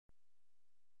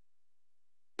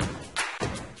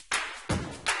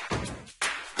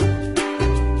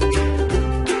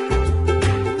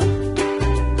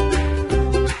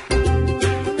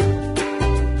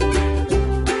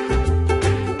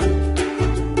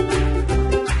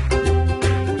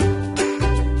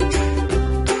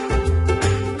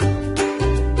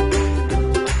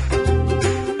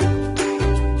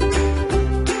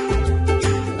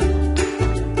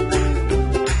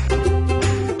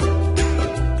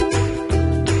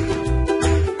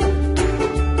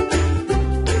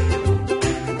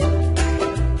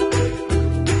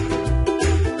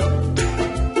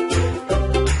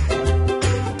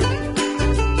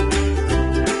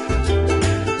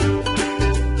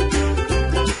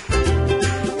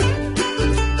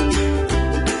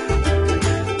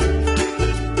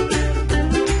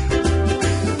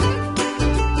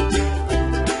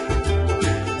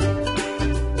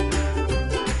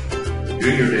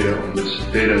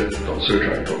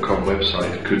the.surtrack.com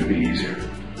website couldn't be easier.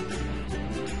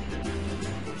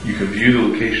 You can view the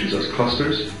locations as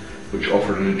clusters, which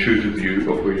offer an intuitive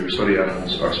view of where your study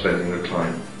animals are spending their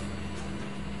time.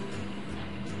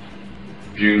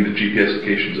 Viewing the GPS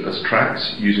locations as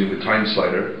tracks using the time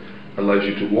slider allows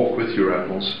you to walk with your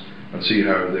animals and see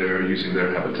how they are using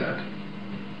their habitat.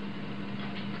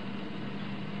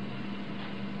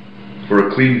 For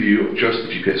a clean view of just the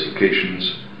GPS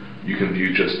locations, you can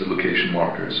view just the location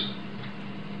markers.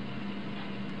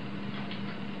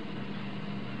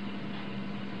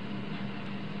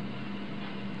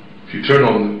 If you turn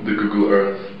on the Google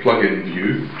Earth plug-in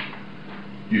view,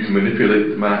 you can manipulate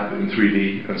the map in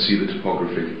 3D and see the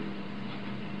topography.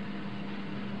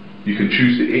 You can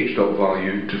choose the H-dot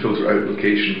value to filter out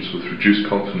locations with reduced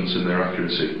confidence in their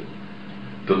accuracy.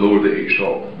 The lower the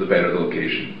H-dot, the better the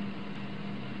location.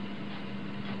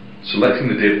 Selecting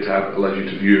the Data tab allows you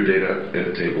to view your data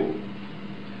in a table.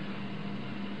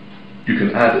 You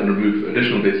can add and remove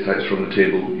additional data types from the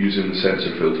table using the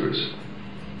sensor filters.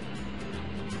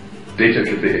 Data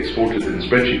can be exported in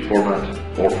spreadsheet format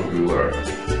or from Google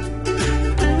Earth.